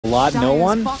lot. No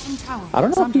one. I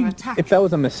don't know if that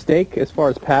was a mistake as far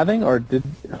as pathing, or did...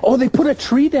 Oh, they put a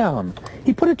tree down.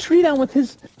 He put a tree down with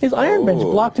his Iron Bench,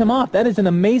 blocked him off. That is an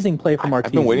amazing play from Arteezy.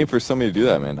 I've been waiting for somebody to do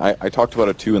that, man. I talked about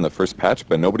it too in the first patch,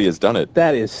 but nobody has done it.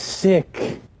 That is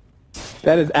sick.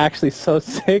 That is actually so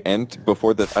sick. And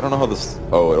before that, I don't know how this...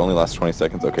 Oh, it only lasts 20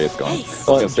 seconds. Okay, it's gone.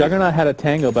 Well, Juggernaut had a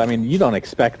tango, but I mean, you don't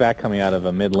expect that coming out of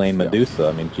a mid lane Medusa.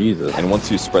 I mean, Jesus. And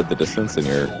once you spread the distance, then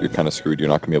you're kind of screwed. You're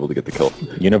not going to be able to get the kill.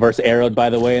 Universe arrowed, by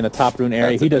the way, in the top rune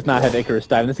area. He does not have Icarus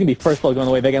dive, and this is going to be first blood going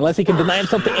the way Vega, unless he can deny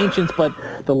himself to Ancients, but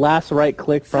the last right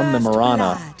click from the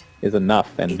Mirana is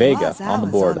enough, and Vega on the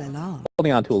board.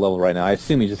 Holding on to a level right now. I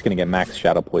assume he's just going to get max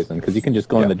Shadow Poison, because you can just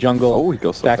go in the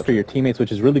jungle, stack for your teammates,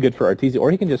 which is really good for Arteezy, or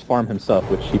he can just farm himself,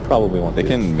 which he probably won't do. They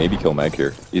can maybe kill Meg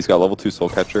here. He's got level 2 Soul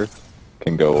Catcher.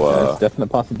 Can go... That's a definite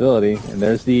possibility. And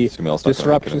there's the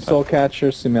Disruption Soul Catcher.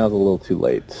 Sumail's a little too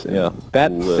late. Yeah.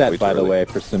 Bad set, by the way,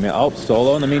 for Sumail. Oh,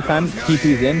 Solo in the meantime.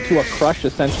 TP's into a crush,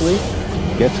 essentially.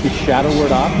 Gets the Shadow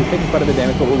Word off. He's taking quite a bit of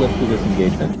damage, but we'll live through this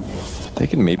engagement. They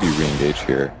can maybe re-engage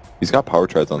here. He's got Power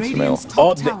Treads on Sumail.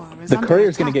 Oh, the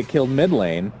Courier's going to get killed mid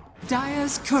lane.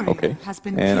 Okay.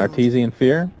 And Arteezy and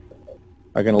Fear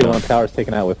are going to live on towers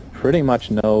taken out with pretty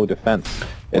much no defense.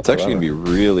 It's actually going to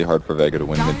be really hard for Vega to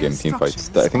win mid-game team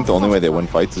fights. I think the only way they win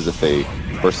fights is if they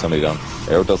burst somebody down.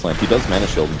 Arrow does land. He does mana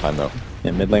shield in time, though.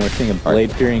 In mid lane, we're seeing a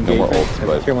Blade Fury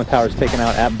engagement. Tier 1 tower's taken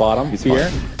out at bottom. Fear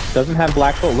doesn't have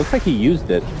Black Bolt. Looks like he used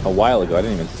it a while ago. I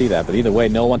didn't even see that. But either way,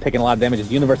 no one taking a lot of damage.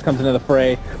 As Universe comes into the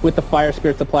fray with the Fire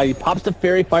Spirit supply. He pops the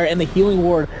Fairy Fire, and the Healing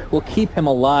Ward will keep him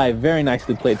alive. Very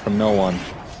nicely played from no one.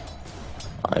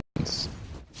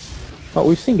 Well,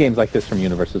 we've seen games like this from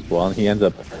Universe as well, and he ends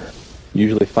up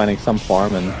usually finding some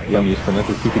farm and young use from this.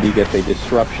 As TPD gets a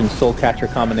Disruption Soul Catcher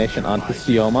combination onto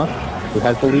Sioma, who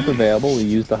has the leap available. We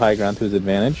use the high ground to his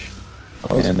advantage.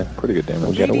 And pretty good damage.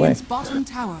 We'll get away.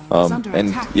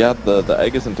 And yeah, the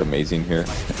egg isn't amazing here.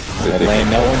 Lane,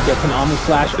 no one gets an Omni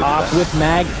Slash off with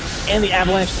Mag and the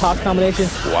Avalanche top combination.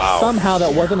 Wow. Somehow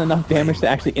that wasn't enough damage to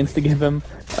actually insta-give him.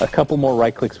 A couple more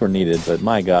right clicks were needed, but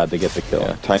my god, they get the kill.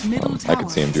 Yeah, I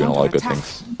could see him doing a lot of good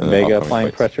things. Vega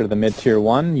applying pressure to the mid tier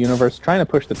 1. Universe trying to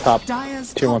push the top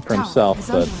tier 1 for himself,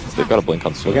 but they've got a blink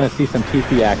on Sula. We're going to see some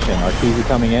TP action. Arteezy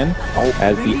coming in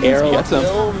as the arrow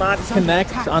will not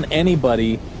connect on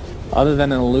anybody other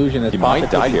than an illusion. He might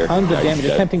die here. Tons of damage,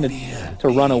 attempting to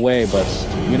run away, but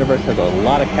Universe has a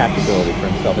lot of catchability for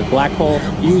himself. His Black Hole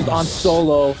used on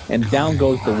Solo, and down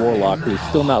goes the Warlock, who's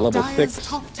still not level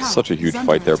 6. Such a huge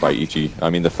fight there by Ichi. I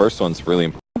mean, the first one's really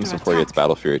important before he gets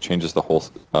Battle Fury. It changes the whole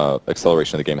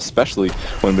acceleration of the game, especially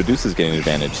when Medusa's getting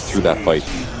advantage through that fight.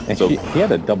 And so he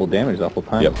had a double damage the whole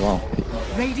time as well.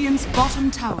 Radiant's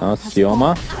bottom tower.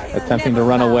 Sioma attempting to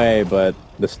run away, but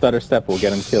the stutter step will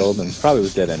get him killed, and probably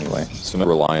was dead anyway. So they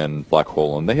rely on Black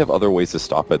Hole, and they have other ways to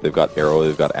stop it. They've got Arrow,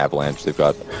 they've got Avalanche, they've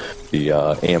got the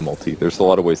AM multi. There's a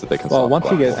lot of ways that they can stop. Well, once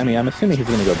he gets, I mean, I'm assuming he's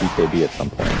going to go BKB at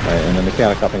some point, right? And then the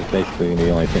Chaotic Offense is basically going to be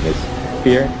the only thing is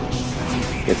Fear.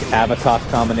 Gets Avatos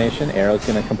combination. Arrow's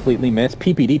going to completely miss.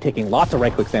 PPD taking lots of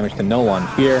right click damage to no one.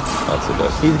 Fear. That's the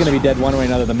best. He's going to be dead one way or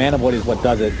another. The Mana Void is what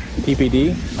does it.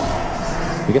 PPD.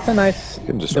 He gets a nice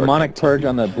demonic purge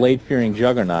on the Blade Fearing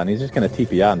Juggernaut, and he's just going to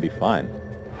TP out and be fine.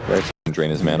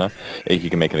 Drain his mana. He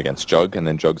can make it against Jug, and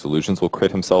then Jug's illusions will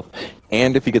crit himself.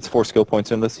 And if he gets 4 skill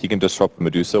points in this, he can disrupt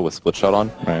Medusa with Split Shot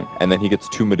on. Right. And then he gets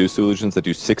 2 Medusa illusions that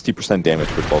do 60% damage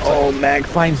for 12 seconds. Oh, Mag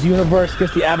finds Universe,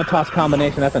 gets the Avatos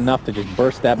combination. That's enough to just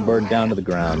burst that bird down to the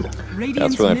ground. Yeah,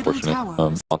 that's really unfortunate.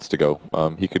 Wants to go.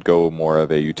 He could go more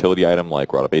of a utility item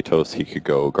like Rod of Atos. He could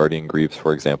go Guardian Greaves,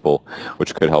 for example,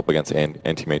 which could help against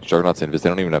anti-mage. Juggernaut's Invis. They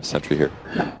don't even have Sentry here.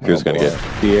 Fear's going to get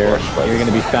Fear. You're going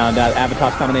to be found out.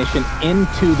 Avatos combination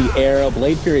into the arrow.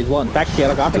 Blade Fury as well. In fact,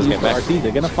 Chaotic Offense uses Arteezy.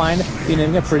 They're going to find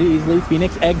Phoenix pretty easily.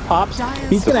 Phoenix Egg pops.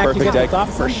 He's going to actually get this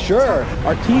off for sure.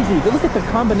 Arteezy. Look at the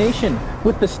combination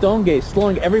with the Stone Gaze,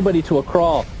 slowing everybody to a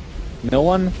crawl. No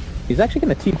one. He's actually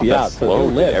going to TP out, so he'll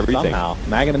live somehow.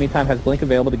 Mag in the meantime has Blink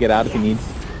available to get out if he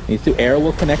needs to. Arrow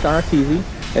will connect on Arteezy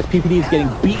as PPD is getting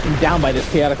beaten down by this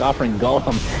Chaotic Offering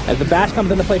Golem. As the bash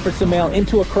comes into play for Sumail,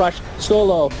 into a crush.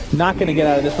 Solo not going to get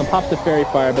out of this one. Pops the Fairy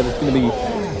Fire, but it's going to be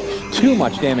too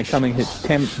much damage coming his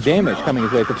way.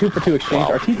 It's a 2-for-2 exchange.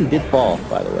 Wow. Arteezy did fall,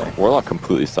 by the way. Warlock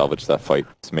completely salvaged that fight.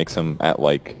 This makes him at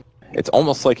like... It's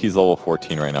almost like he's level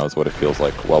 14 right now is what it feels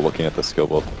like while looking at the skill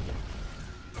build.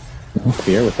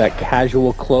 Fear with that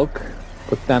casual cloak.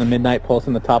 Puts down a Midnight Pulse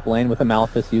in the top lane with a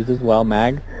Malefice used as well.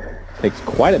 Mag takes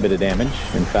quite a bit of damage,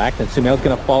 in fact. And Sumail's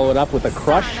going to follow it up with a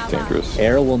crush. Dangerous.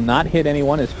 Arrow will not hit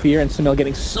anyone as Fear and Sumail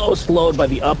getting so slowed by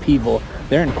the upheaval.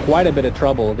 They're in quite a bit of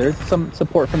trouble. There's some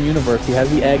support from Universe. He has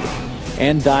the egg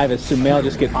and dive as Sumail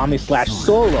just get Omni Slash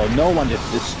solo. No one just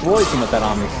destroys him with that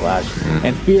Omni Slash.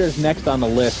 And Fear is next on the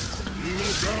list.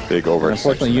 Big over.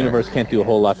 Unfortunately, Universe can't do a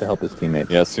whole lot to help his teammates.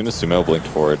 Yeah, as soon as Sumail blinked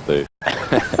forward, they...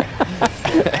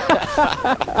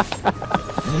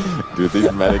 Dude, these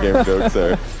metagame jokes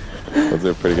are... Those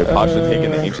are pretty good. Pasha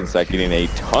taking the Ancient Stack, getting a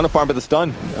ton of farm to the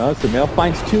stun. Sumail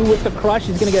finds 2 with the crush.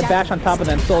 He's going to get Bash on top of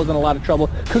that. Solo's in a lot of trouble.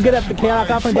 Could get up the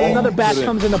Chaotic Offering, but another Bash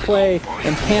comes into play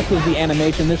and cancels the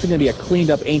animation. This is going to be a cleaned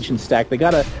up Ancient Stack. They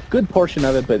got a good portion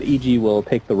of it, but EG will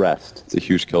take the rest. It's a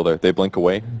huge kill there. They blink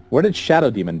away. Where did Shadow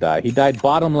Demon die? He died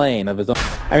bottom lane of his own.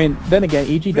 I mean, then again,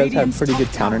 EG does have pretty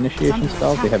good counter initiation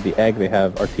spells. They have the Egg, they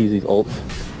have Arteezy's ult,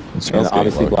 and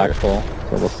obviously Black Hole,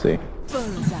 so we'll see.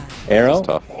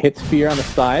 Arrow hits Fear on the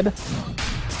side,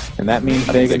 and that means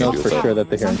Vega knows for sure that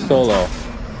they're here in solo.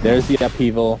 There's the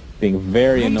upheaval, being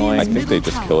very annoying. I think they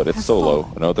just kill it. It's so low.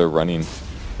 No, they're running.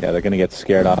 Yeah, they're going to get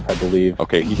scared off, I believe.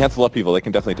 Okay, he canceled upheaval. They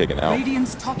can definitely take it now.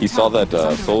 He saw that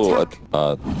Solo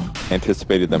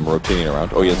anticipated them rotating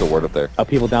around. Oh, he has a ward up there.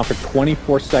 Upheaval down for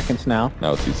 24 seconds now.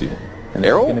 Now it's easy. And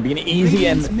Arrow? It's going to be an easy,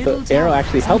 and the Arrow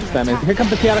actually helps them. And here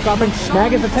comes the Chaotic Offering.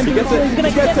 Mag is attempting to get it. He's going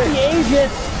to get the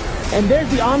Aegis. And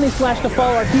there's the Omni Slash to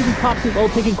follow. Arteezy pops his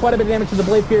ult, taking quite a bit of damage to the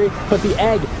Blade Fury. But the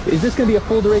Egg, is this going to be a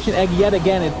full duration Egg yet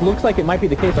again? It looks like it might be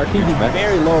the case. Arteezy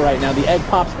very low right now. The Egg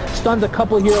pops, stuns a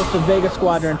couple of heroes for Vega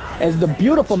Squadron as the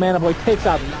beautiful Mana Boy takes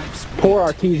out poor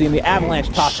Arteezy, and the Avalanche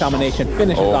toss combination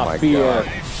finishes off Fear.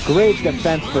 Great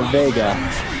defense for Vega,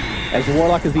 as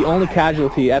Warlock is the only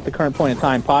casualty at the current point in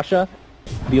time. Pasha,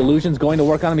 the illusion's going to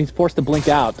work on him. He's forced to blink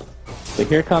out. So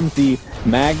here comes the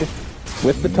Mag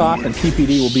with the toss, and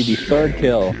TPD will be the 3rd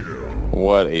kill.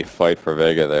 What a fight for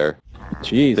Vega there.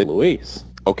 Jeez, Luis.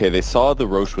 Okay, they saw the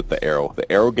Roche with the Arrow.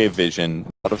 The Arrow gave vision.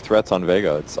 A lot of threats on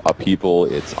Vega. It's Upheaval,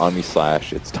 it's Omni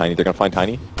Slash, it's Tiny. They're going to find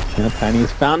Tiny. Yeah, Tiny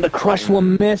is found. The Crush will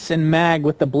miss, and Mag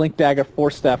with the Blink Dagger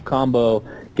 4-staff combo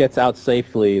gets out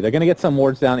safely. They're going to get some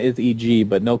wards down, is EG,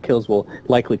 but no kills will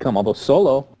likely come. Although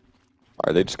Solo...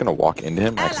 Are they just going to walk into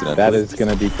him accidentally? That is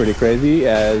going to be pretty crazy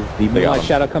as the Moonlight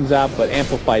Shadow comes out, but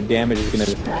amplified damage is going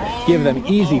to give them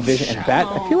easy vision. And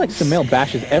I feel like Sumail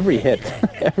bashes every hit,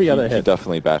 every other hit. He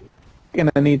definitely bashes. Going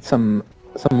to need some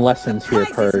lessons here,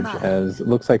 Purge, as it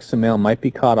looks like Sumail might be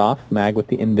caught off. Mag with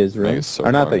the Invis Rune. So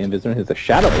or not the Invis Rune, it's the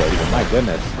Shadow Blade even, my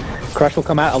goodness. Crush will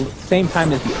come out at the same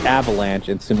time as the Avalanche,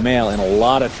 and Sumail in a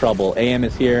lot of trouble. AM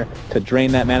is here to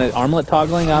drain that mana. Armlet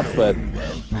toggling up, but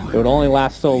it would only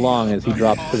last so long as he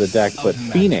drops to the deck. But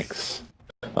Phoenix...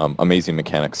 amazing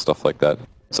mechanics, stuff like that.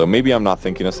 So maybe I'm not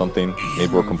thinking of something.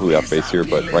 Maybe we're completely off base here,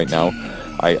 but right now,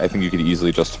 I think you could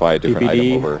easily justify a different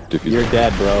item over Diffuser. You're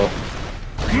dead, bro.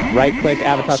 Right-click,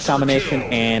 Avatar's combination,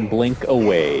 and blink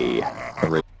away.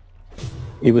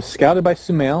 He was scouted by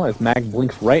Sumail as Mag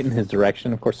blinks right in his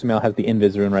direction. Of course, Sumail has the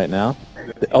Invis Rune right now.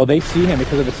 Oh, they see him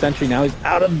because of the sentry. Now he's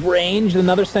out of range.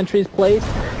 Another sentry is placed.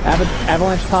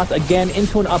 Avalanche toss again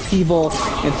into an upheaval.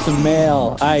 And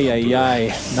Sumail,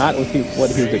 not what he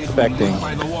was expecting.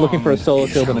 Looking for a solo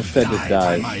kill, but instead just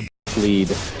dies. Lead.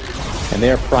 And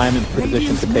they are prime in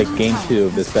position to take Game 2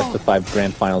 of this Best of 5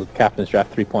 Grand Finals of Captain's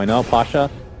Draft 3.0. Pasha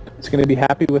is going to be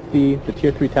happy with the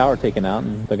Tier 3 tower taken out,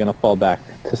 and they're going to fall back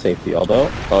to safety. Although,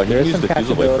 there is some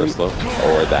catchability. First, though.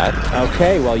 Or that.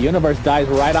 Okay, well, Universe dies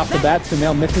right off the bat.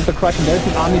 Sumail misses the crush, and there's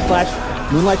the Omni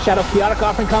Slash, Moonlight Shadow, Chaotic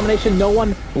Offering combination. No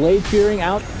one Blade Fearing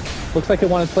out. Looks like they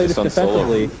want to play this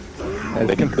defensively. As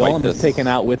the Golem is taken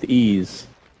out with ease.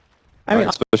 I mean,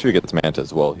 especially if he gets Manta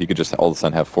as well. He could just all of a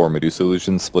sudden have 4 Medusa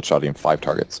illusions, split shotting 5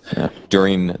 targets. Yeah.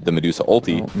 During the Medusa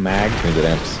ulti, Mag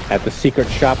at the secret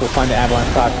shop will find the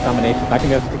Avalanche Toss combination. Not going to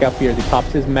be able to take out Fear as he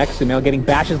pops his mech. Sumail getting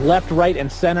bashes left, right,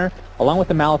 and center, along with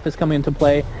the Malefice coming into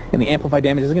play. And the amplified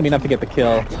damage isn't going to be enough to get the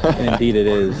kill. And indeed it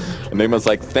is. Enigma's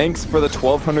like, thanks for the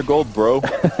 1,200 gold, bro.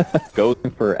 Go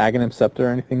for Aghanim Scepter or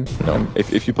anything? No.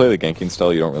 If you play the ganking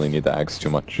style, you don't really need the Ags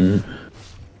too much.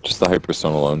 Just the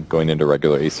Hyperstone alone, going into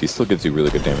regular AC, still gives you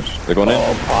really good damage. They're going in.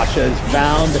 Oh, Pasha is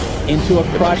found into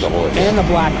a crush and a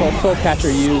black hole. Soul Catcher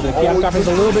used, and Chaotic Offering is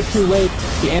a little bit too late.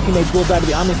 The Anti-Mage will die, but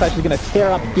the Omni Slash is going to tear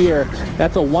up Fear.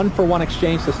 That's a 1-for-1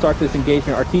 exchange to start this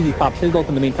engagement. Arteezy pops his ult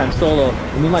in the meantime solo.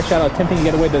 The Moonlight Shadow attempting to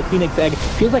get away, but the Phoenix Egg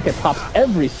feels like it pops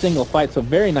every single fight, so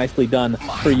very nicely done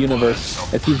for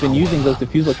Universe, as he's been using those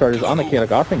Diffusal charges on the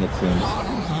Chaotic Offering, it seems.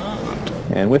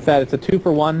 And with that, it's a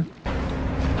 2-for-1.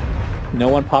 No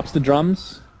one pops the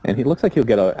drums, and he looks like he'll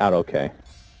get out okay.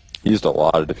 He used a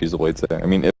lot of Diffusal Blades there. I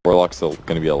mean, if Warlock's still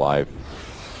going to be alive.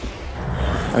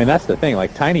 I mean, that's the thing.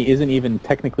 Like, Tiny isn't even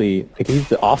technically... Like, he's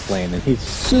the off lane, and he's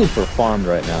super farmed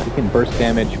right now. He can burst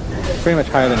damage pretty much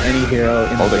higher than any hero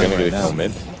in the game right now.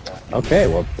 Mid? Okay,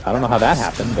 well, I don't know how that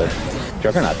happened, but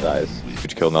Juggernaut dies.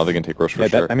 huge kill. Now they can take Roche for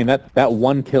sure. I mean, that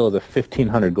one kill is a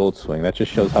 1,500 gold swing. That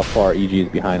just shows how far EG is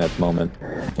behind at the moment.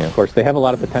 Yeah. Of course, they have a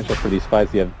lot of potential for these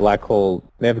fights. You have Black Hole.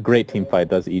 They have a great team fight,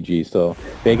 does EG, so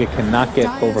Vega cannot get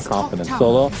overconfident.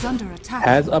 Solo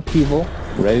has Upheaval,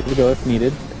 ready to go if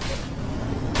needed.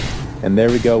 And there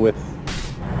we go with...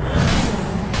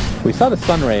 We saw the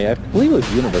Sunray, I believe it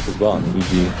was Universe as well in the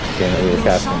EG game that we were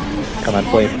casting. Come on,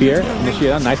 play Fear,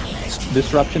 initiate on, nice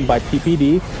disruption by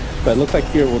PPD, but it looks like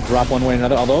Fear will drop one way or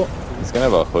another, although he's gonna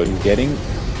have a hood. He's getting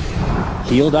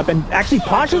healed up, and actually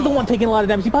Pasha's the one taking a lot of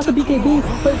damage. He pops the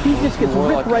BKB, but he just gets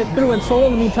ripped right through, and Solo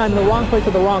in the meantime in the wrong place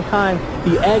at the wrong time.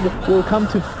 The egg will come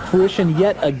to fruition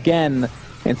yet again,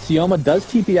 and Sioma does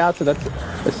TP out, so that's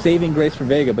a saving grace for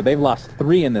Vega, but they've lost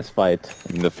 3 in this fight.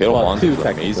 I mean, the Fatal Wands was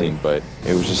amazing, but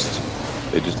it was just,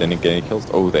 they just didn't get any kills.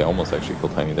 Oh, they almost actually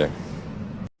killed Tiny there.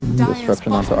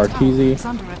 Disruption onto Arteezy.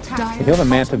 He'll have a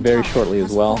Manta very shortly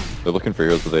as well. They're looking for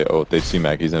heroes, but they see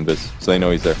Maggie's invis, so they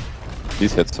know he's there.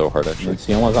 These hit so hard, actually.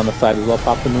 Sioma's on the side as well.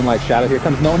 Pops the Moonlight Shadow. Here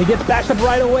comes No, and he gets bashed up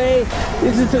right away.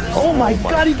 This is it. Oh my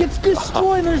god, he gets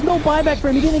destroyed. There's no buyback for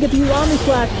him. He didn't get to use Omni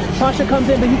Slash. Pasha comes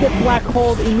in, but he gets Black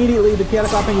Hold immediately. The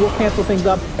chaotic offing will cancel things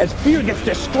up as Fear gets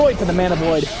destroyed to the Mana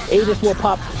Void. Aegis will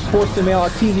pop, force the male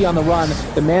Arteezy on the run.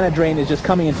 The Mana Drain is just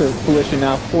coming into fruition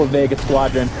now for Vega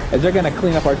Squadron as they're going to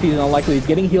clean up Arteezy. Unlikely he's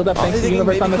getting healed up thanks to the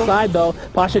Universe on the side, though.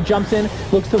 Pasha jumps in,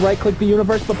 looks to right-click the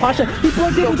Universe, but Pasha, he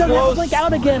blinks in, he doesn't have to blink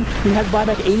out again. He has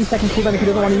buyback 80 seconds cooldown if he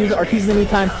doesn't want to use it. Arteezy in the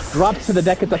meantime drops to the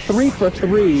deck. It's a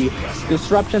 3-for-3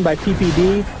 disruption by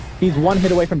PPD. He's one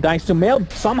hit away from dying. Sumail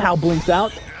somehow blinks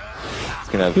out.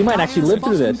 He might actually live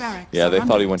through this. Yeah, they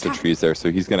thought he went to trees there,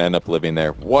 so he's going to end up living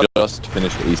there. What? Just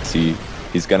finished AC.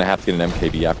 He's going to have to get an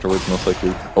MKB afterwards, most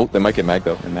likely. Oh, they might get Mag,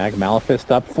 though. And Mag Malefist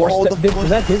up. Was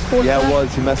that his force? Yeah, it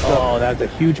was. He messed up. Oh, that's a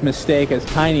huge mistake as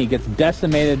Tiny gets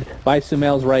decimated by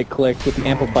Sumail's right click with the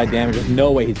amplified damage. There's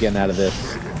no way he's getting out of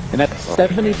this. And that's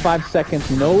 75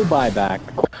 seconds, no buyback.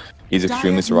 He's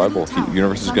extremely survivable.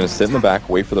 Universe is going to sit in the back,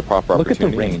 wait for the proper opportunity. Look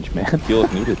at the range, man. Heal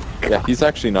if needed. Yeah, he's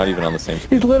actually not even on the same speed.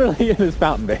 He's literally in his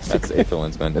fountain, basically. That's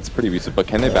Aetherlands, man. It's pretty recent. But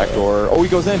can they backdoor? Oh, he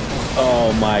goes in.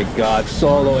 Oh my god.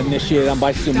 Solo initiated on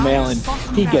by Sumail,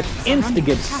 and he gets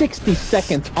insta-get 60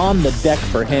 seconds on the deck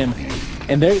for him.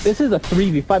 And this is a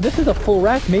 3v5. This is a full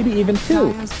rack, maybe even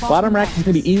 2. Bottom rack is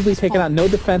going to be easily taken out. No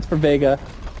defense for Vega.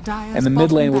 And the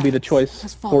mid lane will be the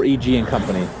choice for EG and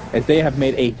company, as they have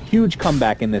made a huge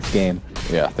comeback in this game.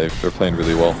 Yeah, they're playing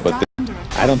really well, but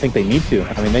I don't think they need to.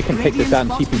 I mean, they can take this out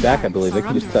and TP back, I believe. They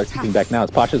can just start TPing back now. As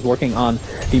Pasha's working on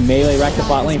the melee rack to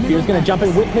bot lane. Fear's going to jump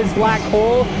in with his Black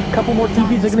Hole. A couple more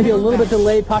TPs are going to be a little bit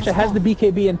delayed. Pasha has the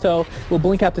BKB in tow. Will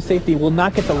blink out to safety. Will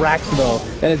not get the racks, though.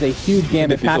 That is a huge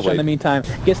gambit. Pasha, in the meantime,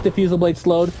 gets Diffusal Blade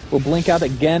slowed. Will blink out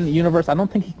again. Universe, I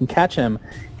don't think he can catch him.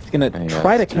 Gonna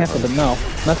try to cancel, but no,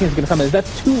 nothing's gonna come.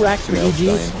 That's 2 racks for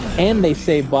EG, and they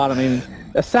save bottom. I mean,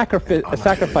 a sacrifice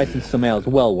in Sumail is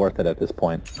well worth it at this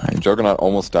point. And Juggernaut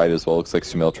almost died as well. Looks like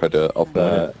Sumail tried to up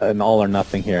an all or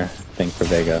nothing here thing for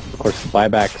Vega. Of course,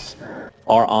 buybacks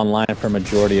are online for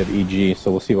majority of EG,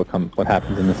 so we'll see what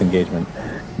happens in this engagement.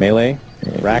 Melee.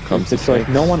 Rack comes destroyed.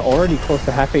 No one already close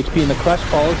to half HP, and the Crush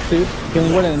follows suit.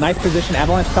 Healing Word in a nice position.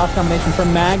 Avalanche cross combination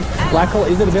from Mag. Black Hole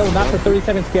is available not for 30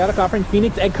 seconds. Chaotic offering.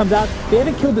 Phoenix Egg comes out. They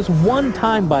haven't killed this one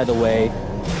time, by the way.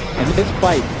 And this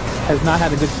fight has not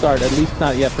had a good start, at least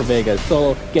not yet for Vega.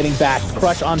 Solo getting back.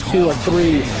 Crush on 2 or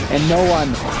 3, and no one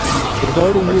is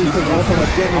already used his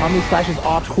ultimate. Omni Slash is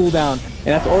off cooldown, and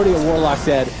that's already a Warlock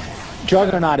dead.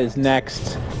 Juggernaut is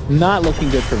next. Not looking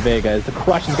good for Vega, as the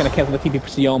Crush is going to cancel the TP for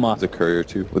Sioma. The Courier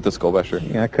too, with the Skull Basher.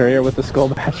 Yeah, Courier with the Skull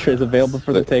Basher is available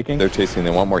for the taking. They're chasing, they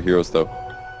want more heroes though.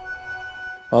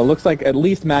 Well, it looks like at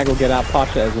least Mag will get out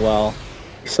Pasha as well.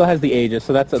 He still has the Aegis,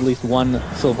 so that's at least one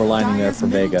silver lining there for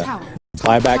Vega.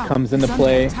 Buyback comes into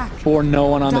play for no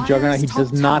one on the Juggernaut. He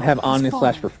does not have Omni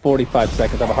Slash for 45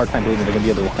 seconds. I have a hard time believing they're going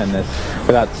to be able to defend this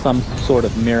without some sort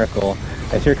of miracle.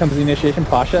 As here comes the initiation,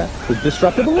 Pasha was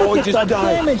disrupted. Look at the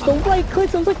damage! The right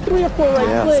clicks, it was like 3 or 4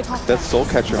 right clicks. That's Soul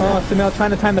Catcher, man. Sumail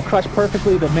trying to time the Crush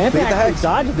perfectly. The Manta actually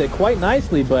dodges it quite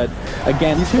nicely, but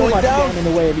again, too much damage in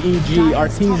the way of EG.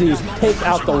 Arteezy takes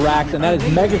out the racks, and that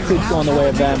is Mega Creeps going the way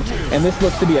of them. And this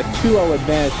looks to be a 2-0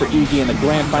 advantage for EG in the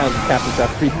grand finals of Captain's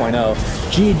Draft 3.0.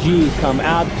 GG's come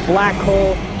out. Black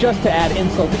Hole, just to add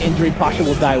insult to injury, Pasha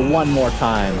will die one more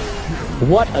time.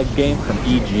 What a game from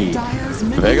EG.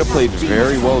 Vega played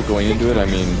very well going into it. I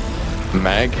mean,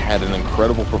 Mag had an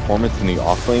incredible performance in the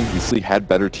off lane. He had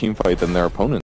better team fight than their opponents.